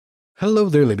Hello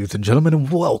there, ladies and gentlemen, and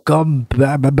welcome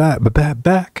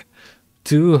back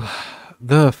to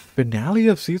the finale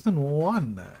of season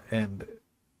one. And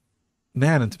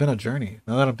man, it's been a journey.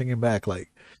 Now that I'm thinking back,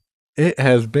 like it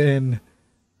has been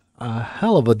a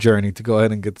hell of a journey to go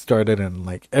ahead and get started, and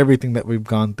like everything that we've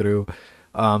gone through.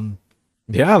 Um,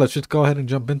 yeah, let's just go ahead and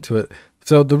jump into it.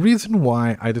 So the reason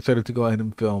why I decided to go ahead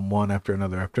and film one after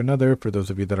another, for those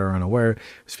of you that are unaware,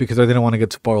 is because I didn't want to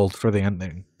get spoiled for the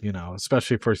ending,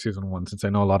 especially for season one, since I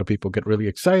know a lot of people get really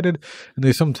excited and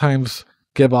they sometimes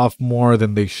give off more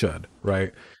than they should,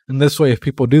 right? And this way, if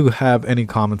people do have any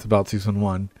comments about season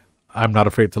one, I'm not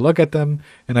afraid to look at them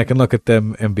and I can look at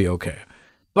them and be okay.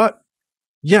 But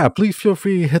yeah, please feel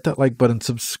free to hit that like button,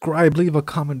 subscribe, leave a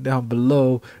comment down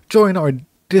below, join our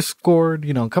Discord,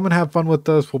 come and have fun with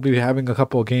us. We'll be having a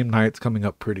couple of game nights coming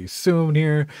up pretty soon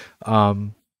here.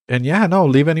 And yeah, no,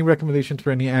 leave any recommendations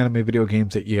for any anime video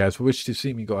games that you guys wish to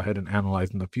see me go ahead and analyze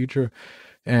in the future.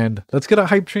 And let's get a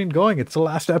hype train going. It's the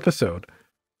last episode.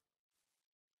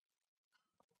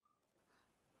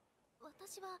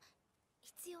 私は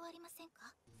必要ありません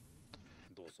か？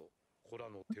どうぞ、ホラ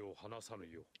の手を離さぬ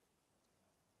よう。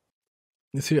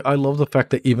 You see, I love the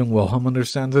fact that even Wilhelm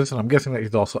understands this, and I'm guessing that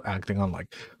he's also acting on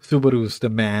like Subaru's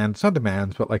demands, not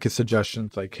demands, but like his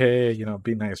suggestions, like, hey,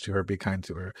 be nice to her, be kind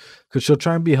to her, because she'll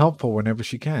try and be helpful whenever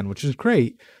she can, which is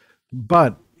great.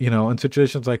 But in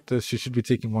situations like this, she should be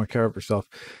taking more care of herself,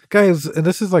 guys. And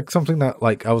this is like something that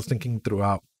like I was thinking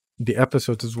throughout the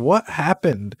episodes: is what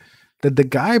happened? Did the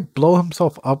guy blow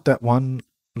himself up that one,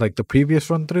 like the previous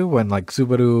run through, when like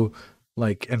Subaru,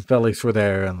 like and Felix were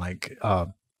there, and like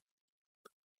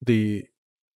the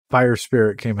fire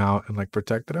spirit came out and like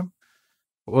protected him?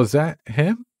 Was that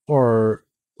him, or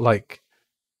like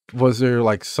was there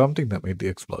like something that made the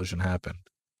explosion happen?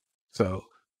 So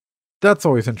that's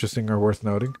always interesting or worth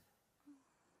noting.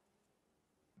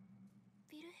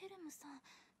 ヴィルヘルムさん、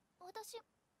私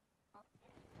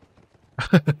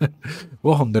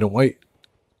Wilhelm didn't wait.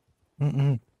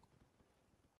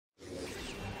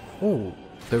 Oh,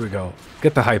 there we go.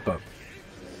 Get the hype up.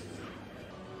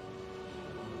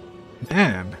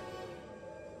 Man.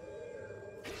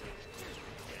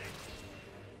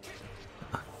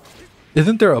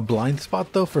 Isn't there a blind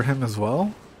spot though for him as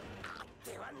well?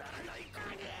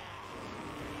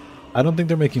 I don't think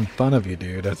they're making fun of you,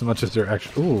 dude, as much as they're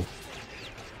actually.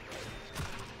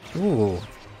 Ooh.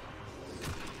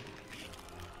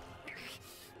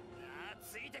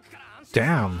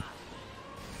 Damn.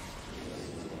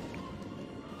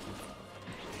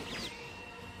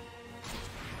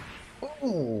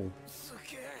 Oh.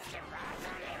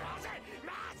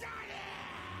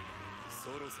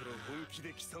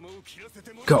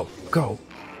 Go, go.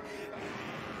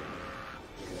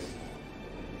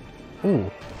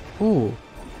 Ooh, ooh.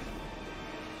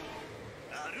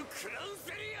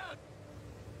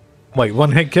 Wait,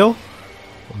 one hit kill?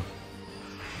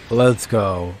 Let's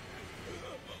go.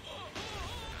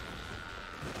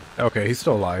 Okay, he's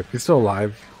still alive. He's still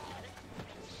alive.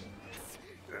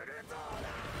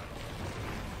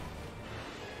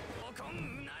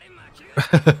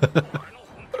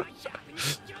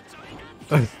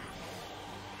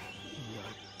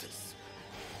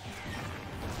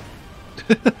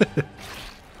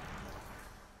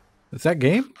 Is that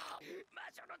game?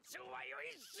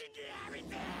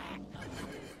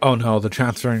 Oh no, the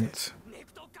transference.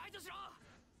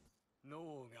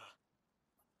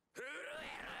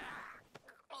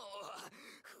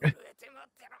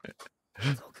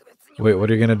 Wait, what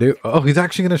are you gonna do? Oh, he's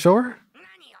actually gonna show her?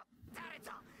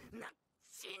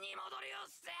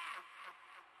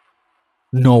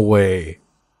 No way.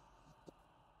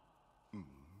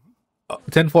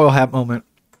 Tinfoil hat moment.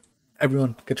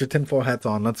 Everyone, get your tinfoil hats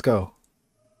on. Let's go.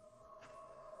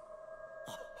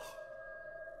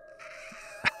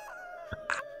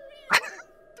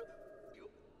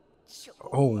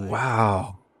 Oh,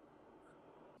 wow.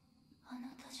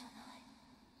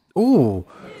 Ooh.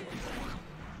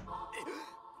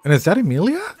 And is that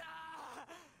Emilia?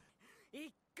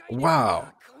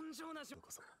 Wow.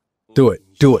 Do it.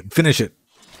 Do it. Finish it.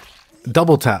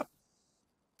 Double tap.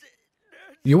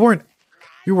 You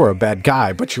were a bad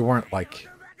guy, but you weren't like,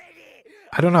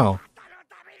 I don't know.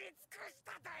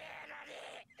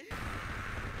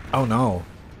 Oh no.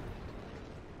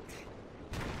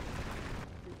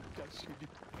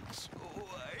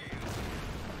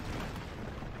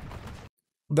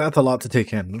 That's a lot to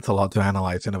take in. That's a lot to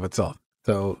analyze in of itself.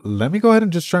 So let me go ahead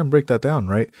and just try and break that down,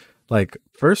 right? Like,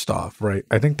 first off, right,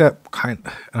 I think that and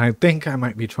I think I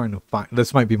might be trying to find,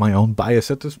 this might be my own bias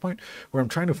at this point, where I'm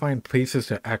trying to find places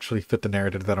to actually fit the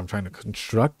narrative that I'm trying to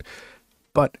construct.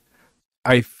 But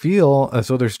I feel as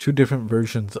though there's two different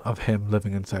versions of him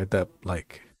living inside that,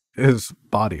 like, his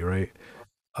body, right?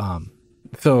 Um,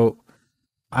 so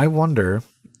I wonder,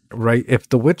 right, if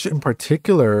the witch in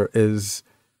particular is,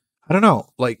 I don't know,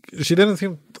 like, she didn't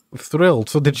seem thrilled.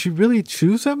 So did she really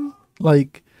choose him?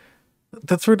 Like,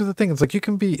 that's sort of the thing. It's like you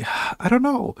can be, I don't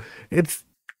know. It's,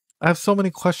 I have so many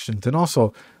questions. And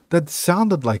also, that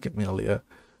sounded like Amelia.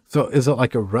 So is it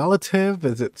like a relative?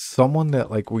 Is it someone that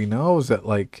like we know? Is it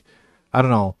like, I don't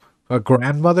know, a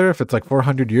grandmother if it's like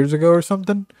 400 years ago or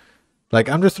something? Like,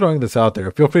 I'm just throwing this out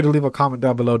there. Feel free to leave a comment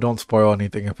down below. Don't spoil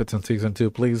anything if it's in season 2,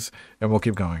 please. And we'll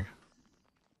keep going.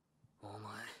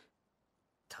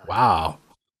 Wow.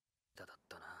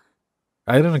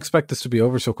 I didn't expect this to be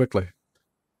over so quickly.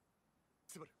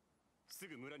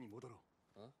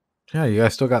 Yeah, you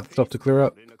guys still got stuff to clear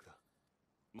up.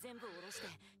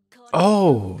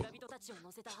 Oh!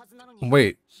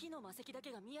 Wait.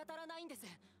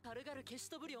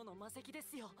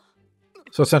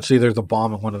 So essentially there's a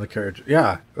bomb in one of the carriages.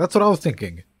 Yeah, that's what I was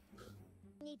thinking.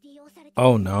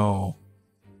 Oh no.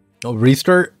 Oh,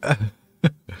 restart?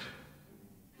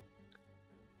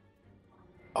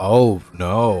 Oh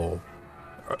no.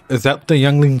 Is that the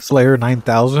Youngling Slayer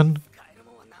 9000?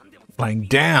 Like,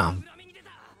 damn.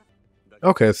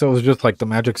 Okay, so it was just like the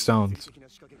magic stones.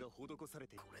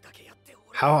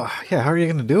 How are you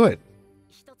gonna do it?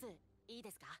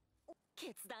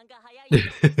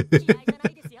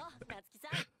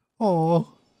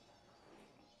 Oh.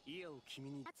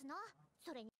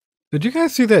 Did you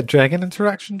guys see that dragon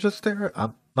interaction just there?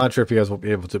 I'm not sure if you guys will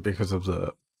be able to because of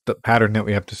the pattern that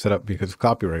we have to set up because of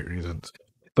copyright reasons.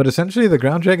 But essentially the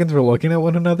ground dragons were looking at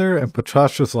one another and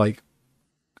Patrash was like,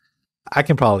 I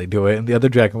can probably do it. And the other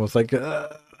dragon was like,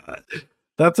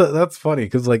 that's funny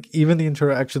because like even the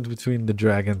interactions between the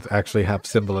dragons actually have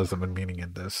symbolism and meaning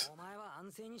in this.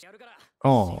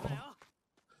 Oh,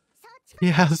 he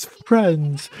has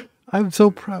friends. I'm so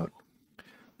proud.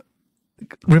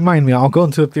 Remind me, I'll go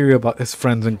into a theory about his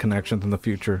friends and connections in the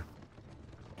future.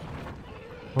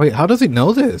 Wait, how does he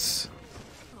know this?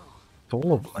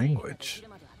 Soul of language.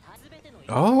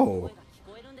 Oh.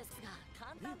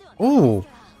 Oh.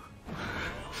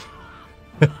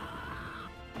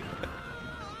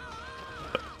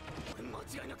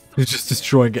 He's just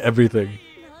destroying everything.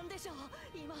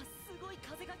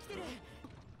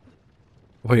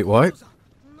 Wait, what?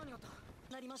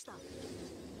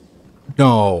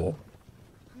 No.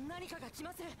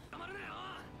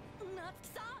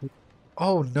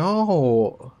 Oh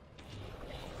no.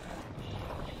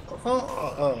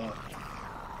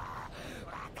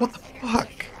 What the fuck?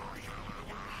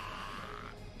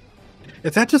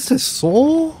 Is that just his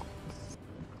soul?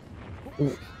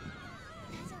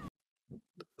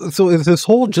 So is his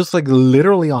soul just like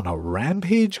literally on a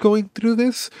rampage going through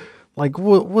this? Like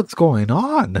what's going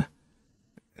on?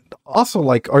 Also,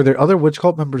 like, are there other witch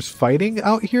cult members fighting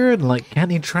out here? And like, can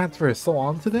he transfer his soul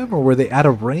onto them, or were they out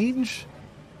of range?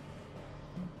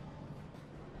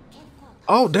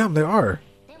 Oh damn, they are.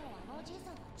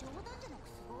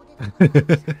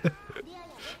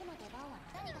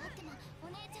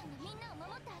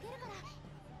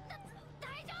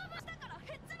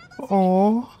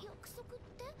 Oh,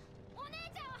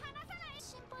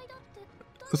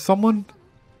 someone.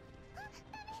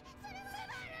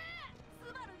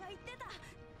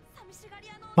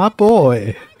 My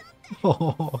boy.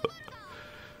 Oh.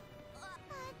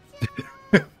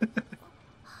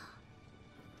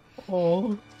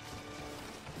 Oh.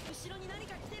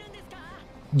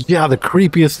 Yeah, the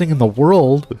creepiest thing in the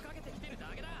world.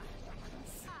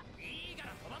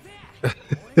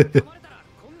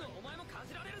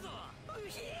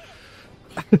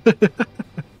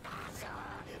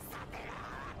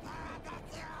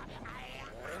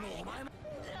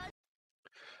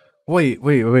 Wait.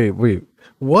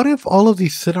 What if all of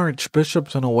these Sin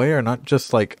Archbishops in a way are not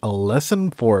just like a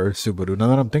lesson for Subaru? Now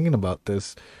that I'm thinking about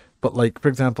this, but like, for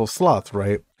example, Sloth,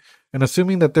 right? And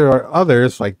assuming that there are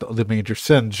others, like the major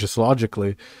sins, just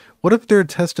logically, what if they're a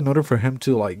test in order for him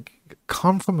to like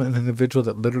come from an individual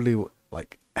that literally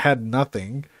like had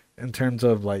nothing in terms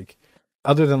of like,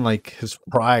 other than like his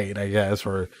pride, I guess,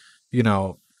 or you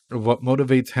know, what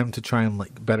motivates him to try and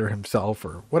like better himself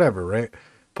or whatever, right?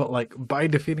 But like by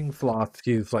defeating Sloth,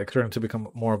 he's like starting to become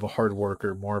more of a hard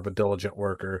worker, more of a diligent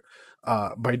worker.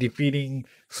 By defeating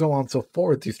so on and so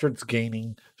forth, he starts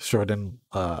gaining certain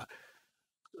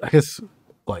I guess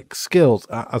like skills.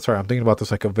 I'm sorry, I'm thinking about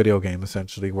this like a video game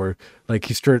essentially, where like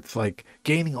he starts like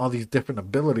gaining all these different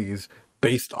abilities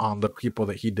based on the people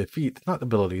that he defeats. Not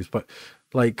abilities, but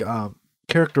like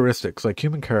characteristics, like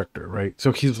human character, right?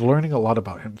 So he's learning a lot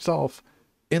about himself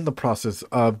in the process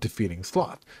of defeating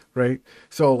Sloth, right?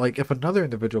 So like if another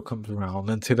individual comes around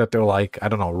and say that they're like, I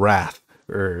don't know, Wrath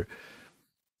or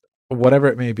whatever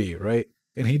it may be, right?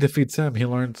 And he defeats him, he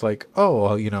learns like,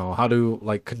 oh, well, how to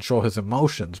like control his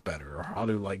emotions better, or how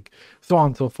to like so on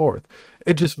and so forth.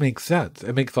 It just makes sense.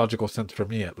 It makes logical sense for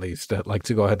me at least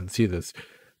to go ahead and see this.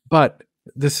 But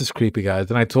this is creepy, guys.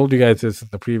 And I told you guys this in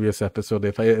the previous episode.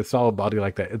 If I saw a body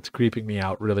like that, it's creeping me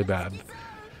out really bad.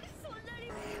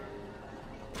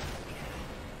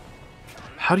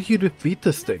 How do you defeat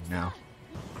this thing now?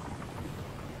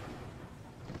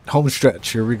 Home stretch,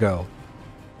 here we go.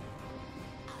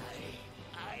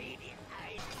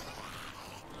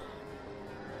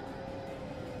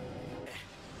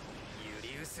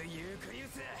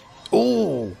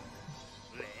 Oh!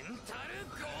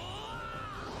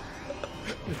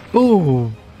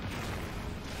 Oh!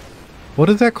 What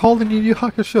is that called in Yu Yu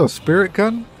Hakusho? Spirit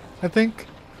gun, I think?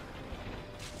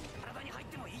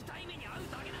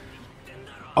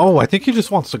 Oh, I think he just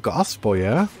wants the gospel,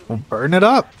 yeah? Well, burn it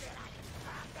up!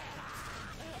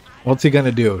 What's he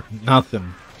gonna do?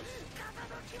 Nothing.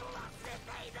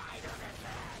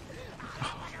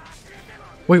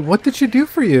 Wait, what did she do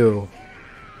for you?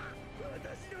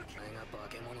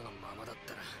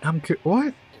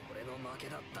 What?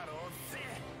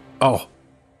 Oh.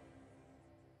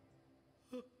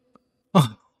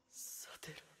 Oh.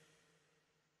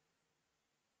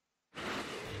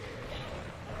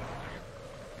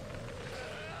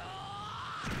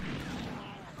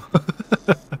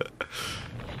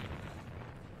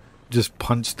 Just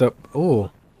punched up.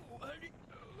 Oh.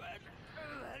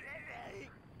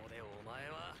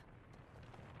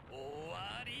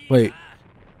 Wait.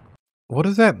 What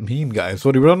does that mean, guys?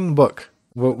 What he wrote in the book?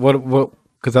 What?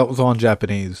 Because that was all in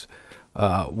Japanese.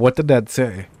 What did that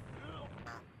say?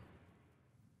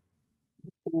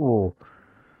 Oh.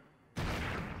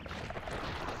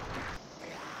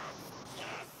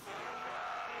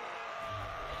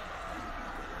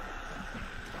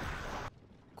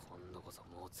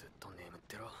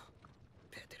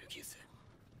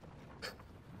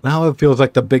 Now it feels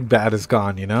like the big bad is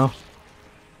gone, you know?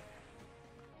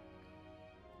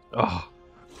 Oh.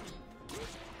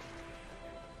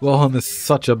 Wilhelm is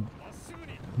such a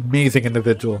amazing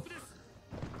individual.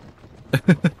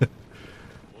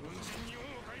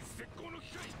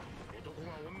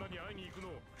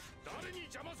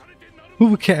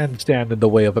 Who can stand in the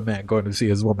way of a man going to see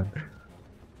his woman?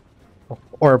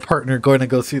 Or a partner going to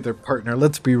go see their partner?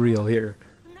 Let's be real here.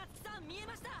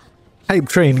 Hype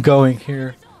train going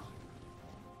here.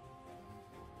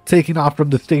 Taking off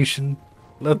from the station.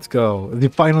 Let's go. Is he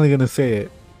finally gonna say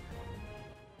it?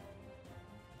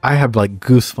 I have like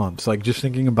goosebumps, like just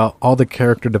thinking about all the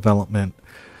character development,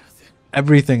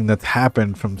 everything that's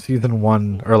happened from season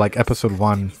 1 or like episode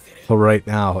 1 till right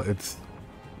now. It's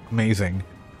amazing.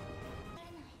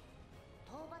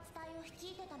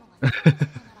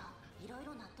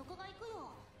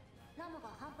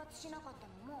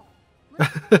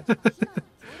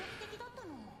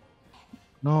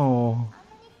 No.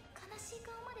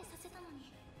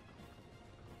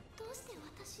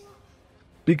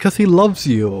 Because he loves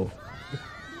you.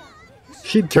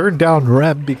 She turned down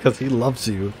Rem because he loves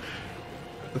you.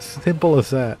 As simple as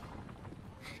that.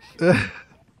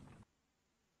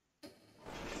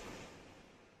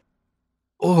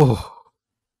 Oh.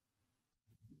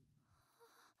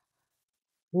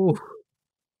 Oh.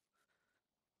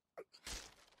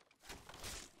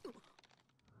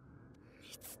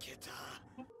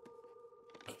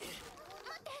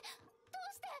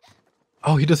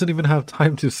 Oh, he doesn't even have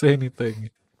time to say anything.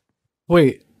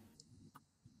 Wait.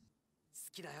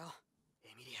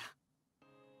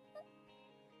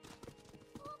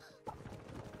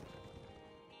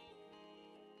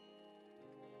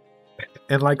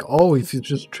 And like always, he's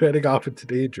just treading off into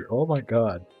danger. Oh my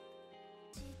god.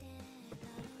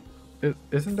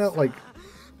 Isn't that like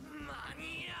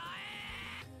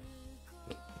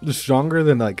stronger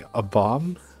than like a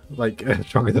bomb? Like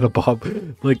stronger than a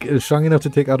bomb? Like is strong enough to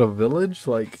take out a village?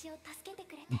 Like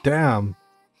damn.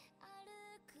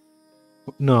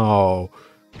 No.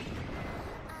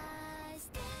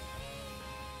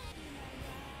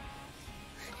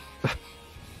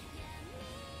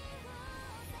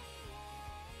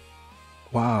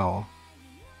 Wow.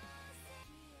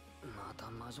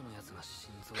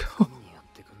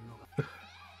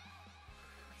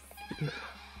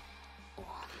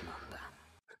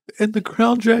 And the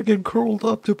crown dragon curled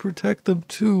up to protect them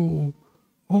too.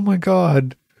 Oh my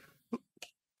god.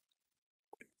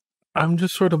 I'm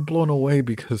just sort of blown away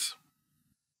because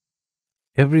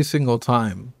every single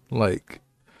time, like,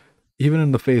 even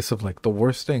in the face of like the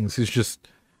worst things, he's just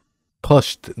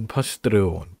pushed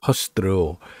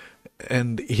through.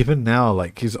 And even now,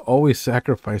 like, he's always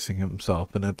sacrificing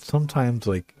himself. And it's sometimes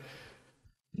like,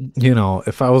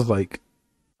 if I was like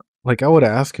I would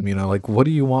ask him, like, what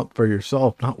do you want for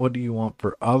yourself, not what do you want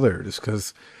for others?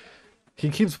 Because he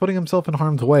keeps putting himself in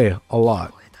harm's way a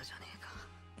lot.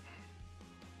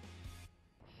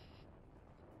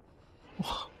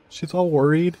 She's all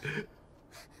worried.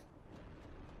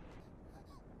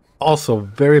 Also,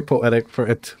 very poetic for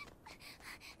it.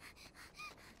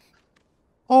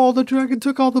 Oh, the dragon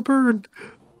took all the bird.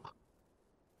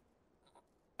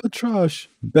 The trash.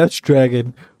 Best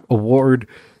dragon award.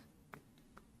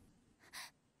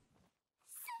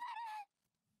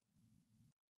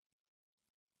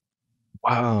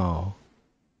 Wow.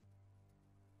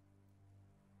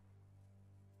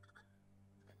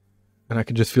 And I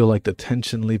can just feel like the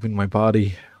tension leaving my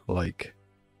body. Like,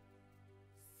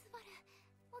 スバル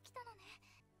起きたのね。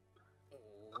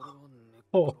俺は寝っ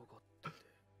oh, 転がっ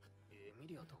てて、エミ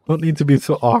リアとか don't need to be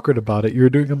so awkward about it. You're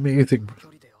doing amazing. 距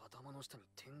離で頭の下に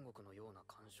天国のような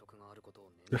感触があることを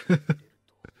念頭に入れると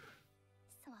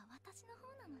そうは私の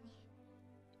方なのに。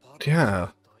パ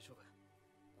Yeah. 大丈夫。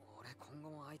俺今後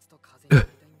もあいつと風になり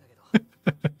たいんだけどや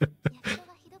けど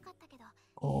がひどかったけど、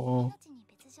 Oh, 命に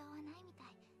別状はないみたい。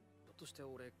ひょっとして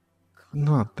俺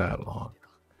not that long.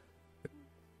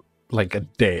 Like a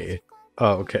day.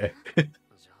 Oh, okay.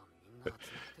 じゃあみんな集ま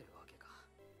ってるわけか。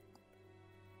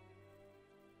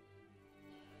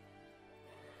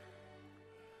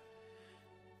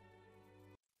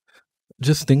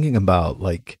 Just thinking about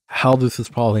like how this is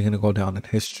probably going to go down in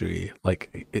history,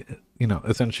 like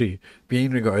essentially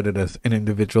being regarded as an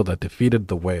individual that defeated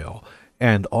the whale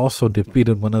and also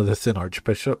defeated one of the Sin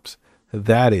Archbishops.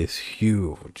 That is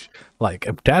huge. Like,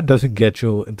 if that doesn't get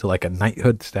you into like a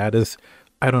knighthood status,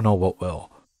 I don't know what will.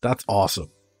 That's awesome.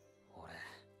 俺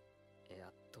や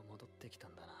っと戻ってきた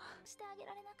んだな。してあげ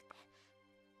られなくて。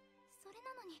それ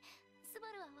なのに、ス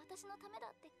バルは私のためだ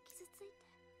って傷つい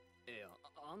て。いや、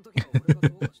あん時は俺が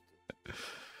どうかして。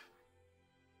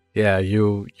 Yeah,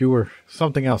 you were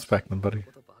something else back then, buddy.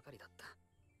 ことばかりだった。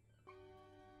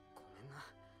ごめんな。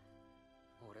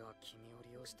俺は君を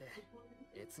利用して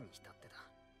悦に浸ってた。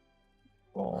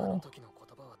あの Oh, 時の言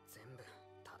葉は全部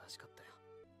正しかったよ。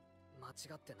間違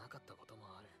ってなかったことも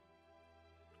ある。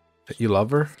 you love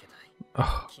her? 助けたい。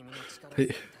 Oh, 君の力に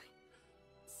なりたい。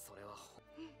それはわ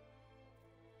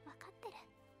かっ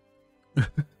て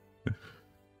る。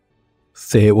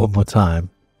 say it one more time.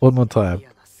 One more time. リア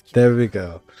が好きだ。 There we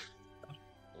go.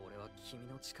 俺は君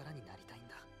の力になりたいん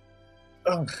だ。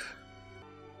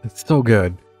 It's so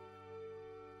good.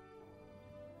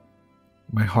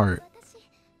 My heart. 私、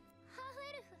ハーフ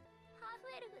エルフ、ハーフ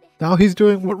エルフで。 Now he's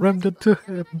doing what Rem did to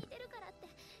him. 似てるからって、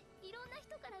いろんな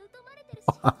人から疎まれてる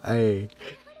し。 Hey,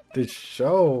 the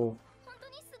show. 本当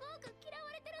にすごく嫌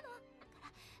われてるの。だか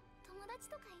ら友達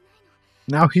とかいない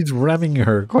の。 Now he's remming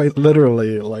her, quite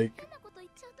literally. Like, 変なこと言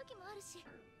っちゃう時もあるし。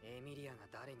エミリアが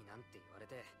誰になんて言われ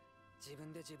て、自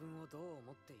分で自分をどう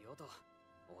思っていようと、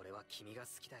俺は君が好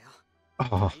きだよ。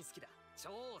 oh, 大好きだ。超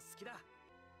好きだ。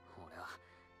俺は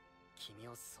君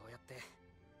をそうやって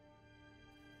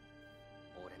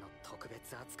俺の特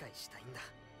別扱いしたいんだ。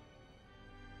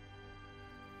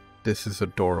 this is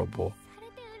adorable. され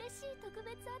て嬉しい特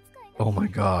別扱いが。 Oh my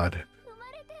god. 生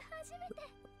まれて初めて。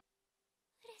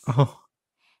嬉しい。 Oh, 本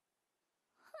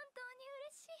当に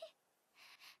嬉しい。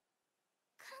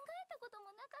考えたこと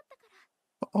もなかったから。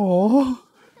 oh.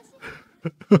 私、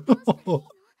どうしたらいいの？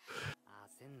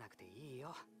 焦んなくていい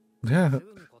よ。 Yeah. す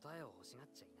ぐに答えを欲しがっ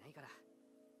ちゃいないから。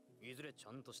いずれち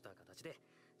ゃんとした形で、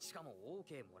しかも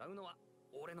OK もらうのは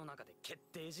俺の中で決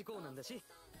定事項なんだし。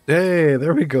 Hey,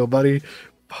 there we go, buddy.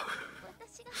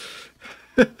 私が、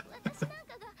私なんかが、こん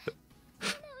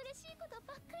な嬉しいこと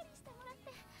ばっかりしてもらっ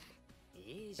て。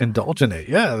いいじゃん。 Indulge in it.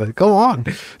 Yeah, go on.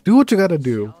 Do what you gotta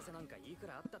do. 幸せなんかいく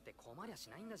らあったって困りゃし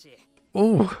ないんだし。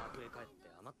 Oh, 家へ帰って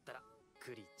余ったら、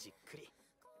くりじっくり。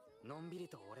のんびり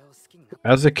と俺を好きになって。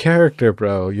 as a character,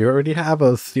 bro, you already have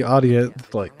us, the audience,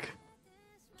 like,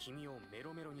 君をメ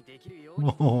ロメロにできるように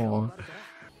頑 oh. 張るから。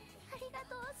ありが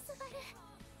とう、スバル。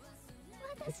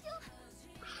私を助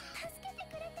けて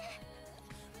くれて。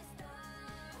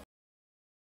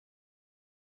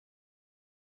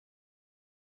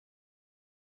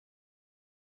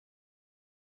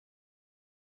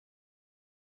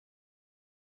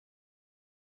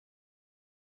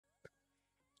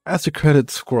 As the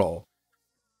credits scroll.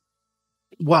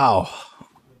 Wow.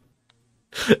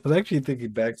 I was actually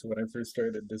thinking back to when I first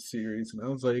started this series, and I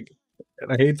was like,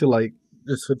 and I hate to like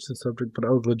just switch the subject, but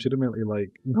I was legitimately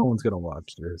like, no one's gonna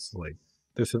watch this. Like,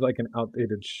 this is like an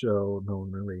outdated show. No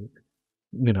one really,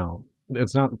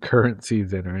 It's not current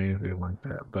season or anything like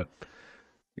that, but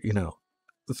you know,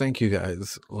 thank you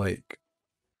guys. Like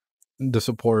the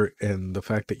support and the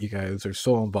fact that you guys are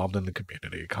so involved in the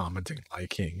community, commenting,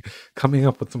 liking, coming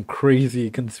up with some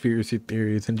crazy conspiracy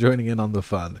theories and joining in on the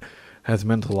fun has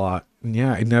meant a lot. And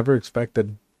yeah, I never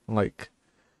expected like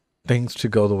things to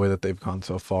go the way that they've gone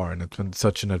so far, and it's been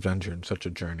such an adventure and such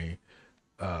a journey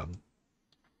um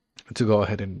to go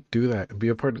ahead and do that and be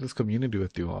a part of this community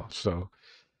with you all. So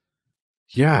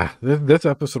yeah, this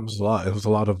episode was a lot. It was a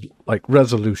lot of like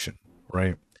resolution,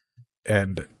 right?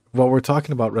 And while we're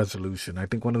talking about resolution, I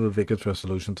think one of the biggest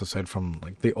resolutions, aside from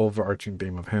like the overarching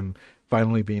theme of him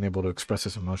finally being able to express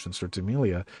his emotions towards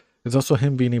Amelia, is also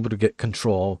him being able to get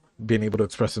control, being able to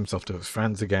express himself to his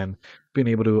friends again, being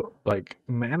able to like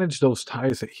manage those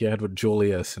ties that he had with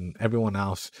Julius and everyone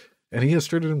else. And he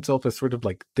asserted himself as sort of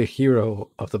like the hero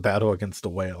of the battle against the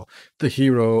whale, the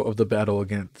hero of the battle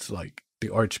against like the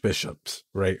archbishops,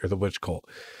 right? Or the witch cult.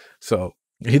 So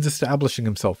he's establishing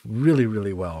himself really,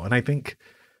 really well. And I think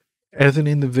as an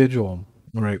individual,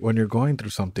 right, when you're going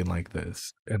through something like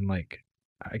this, and like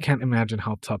I can't imagine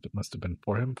how tough it must have been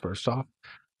for him, first off.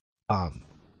 Um,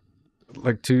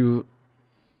 like to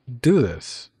do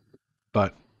this.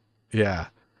 But yeah.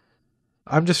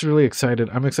 I'm just really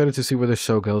excited. I'm excited to see where this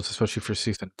show goes, especially for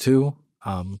season 2.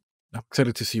 I'm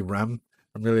excited to see Rem.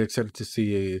 I'm really excited to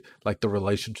see like the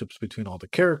relationships between all the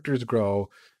characters grow.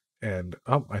 And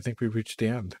oh, I think we reached the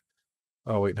end.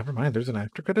 Oh wait, never mind. There's an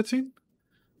after credit scene.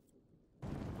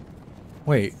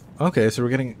 Wait, okay, so we're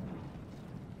getting.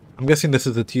 I'm guessing this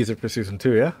is a teaser for season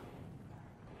 2, yeah?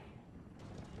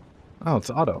 Oh, it's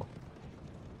Otto.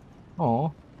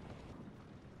 Oh.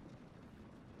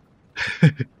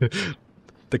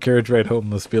 The carriage ride home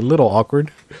must be a little awkward.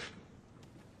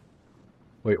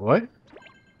 Wait, what?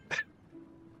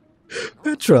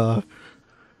 Petra.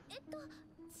 違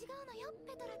うのよ、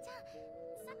ペトラちゃん。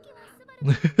さっきはスバルが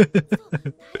そう、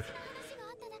大事な話が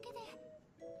あっただけで。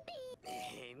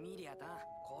エミリアだ、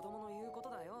子供の言うこと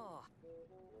だよ。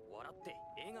笑って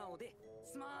笑顔で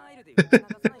スマイルで受け流さ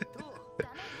ないと。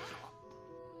ダメよ。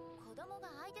子供が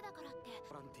相手だからって。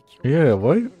 Yeah,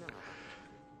 what?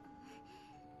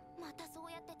 またそ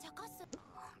うやって茶化す。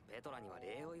ペトラには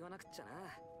礼を言わなくっちゃな。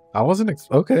 I wasn't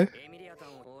okay. エミリアタ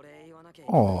ンをお礼言わなきゃ。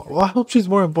 Oh, well, I hope she's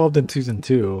more involved in season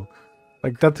 2.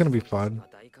 Like, that's gonna be fun.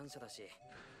 大感謝だし、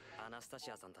アナスタシ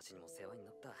アさんたちにも世話に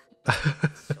なった。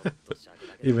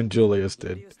 Even Julius did.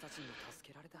 ジュリウスたちにも助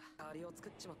けられた。代わりを作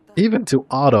っちまった。 Even to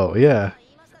Otto, yeah.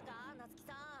 言いましたか、夏希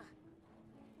さん。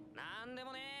なんで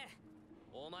もね、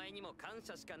お前にも感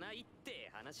謝しかないって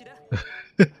話だ。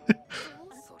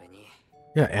それに。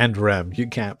 Yeah, and Rem. You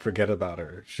can't forget about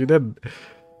her. She did.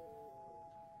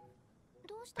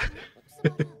 どうしたの、ス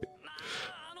バル。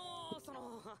その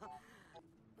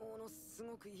ものす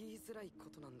ごく言いづらいこ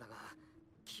となんだが、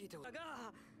聞いておが。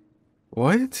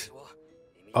 What?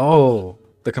 Oh,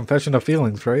 the confession of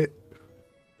feelings, right?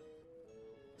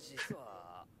 実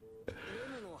はレ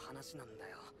ムの話なんだ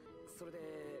よ。それで、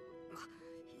ま、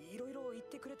いろいろ言っ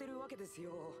てくれてるわけです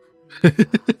よ。ちょっとス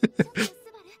バル、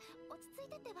落ち着い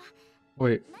てってば。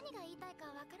 Wait, 何が言いたいか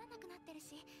わからなくなってる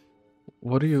し。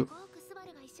 what are you... すごくスバ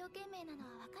ルが一生懸命なの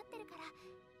は分かってるから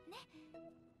ね。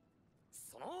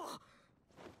その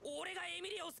俺がエミ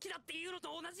リアを好きだっていうのと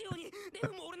同じように、レ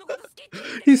ムも俺のこと好きって言っ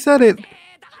て He said it!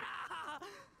 だか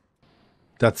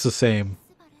ら。 That's the same.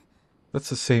 スバル、 That's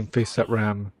the same face that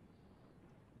Ram.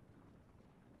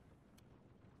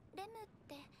 レムっ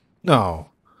て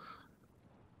No.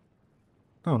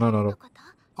 No, no, no, の no. こと？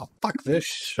 Oh, fuck this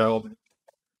show.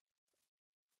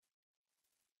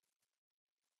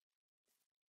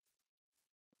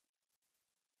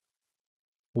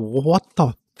 What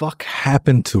the fuck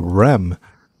happened to Rem?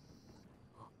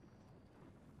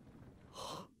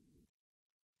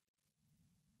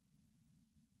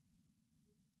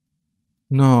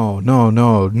 No, no,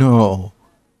 no, no.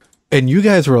 And you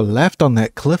guys were left on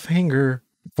that cliffhanger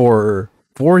for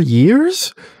 4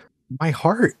 years? My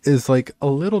heart is like a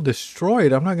little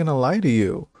destroyed. I'm not gonna lie to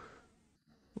you.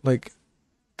 Like,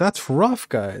 that's rough,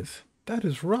 guys. That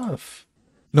is rough.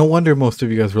 No wonder most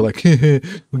of you guys were like,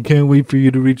 we can't wait for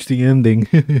you to reach the ending.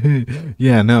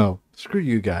 Yeah, no. Screw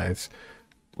you guys.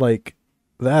 Like,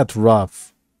 that's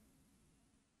rough.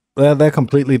 That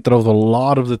completely throws a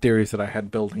lot of the theories that I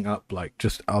had building up, like,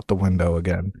 just out the window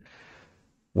again.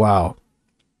 Wow.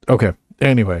 Okay.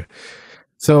 Anyway.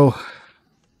 So,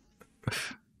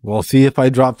 we'll see if I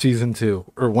drop season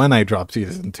 2. Or when I drop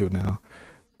season 2 now.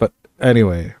 But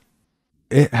anyway.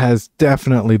 It has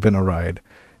definitely been a ride.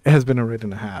 It has been a ride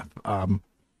and a half.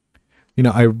 You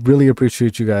know, I really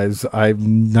appreciate you guys.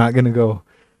 I'm not going to go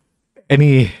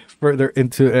any further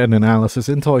into an analysis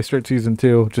until I start season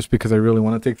 2, just because I really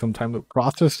want to take some time to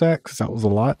process that, because that was a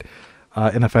lot.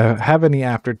 And if I have any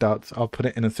afterthoughts, I'll put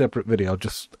it in a separate video,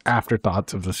 just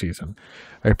afterthoughts of the season.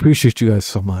 I appreciate you guys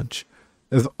so much.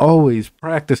 As always,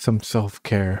 practice some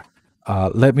self-care.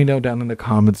 Let me know down in the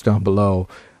comments down below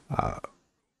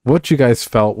what you guys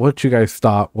felt, what you guys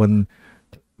thought when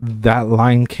that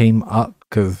line came up,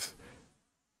 because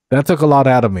that took a lot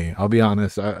out of me. I'll be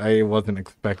honest. I wasn't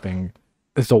expecting.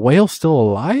 Is the whale still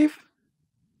alive?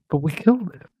 But we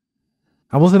killed it.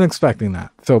 I wasn't expecting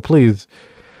that. So please,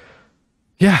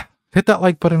 yeah, hit that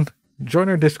like button, join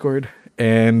our Discord,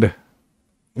 and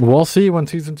we'll see when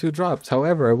season 2 drops.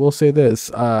 However, I will say this,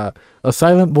 A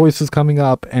Silent Voice is coming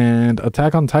up, and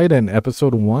Attack on Titan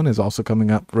episode 1 is also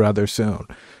coming up rather soon.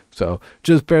 So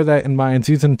just bear that in mind.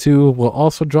 Season 2 will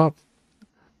also drop.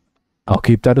 I'll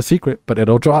keep that a secret, but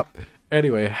it'll drop.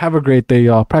 Anyway, have a great day,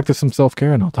 y'all. Practice some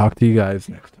self-care, and I'll talk to you guys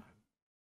next time.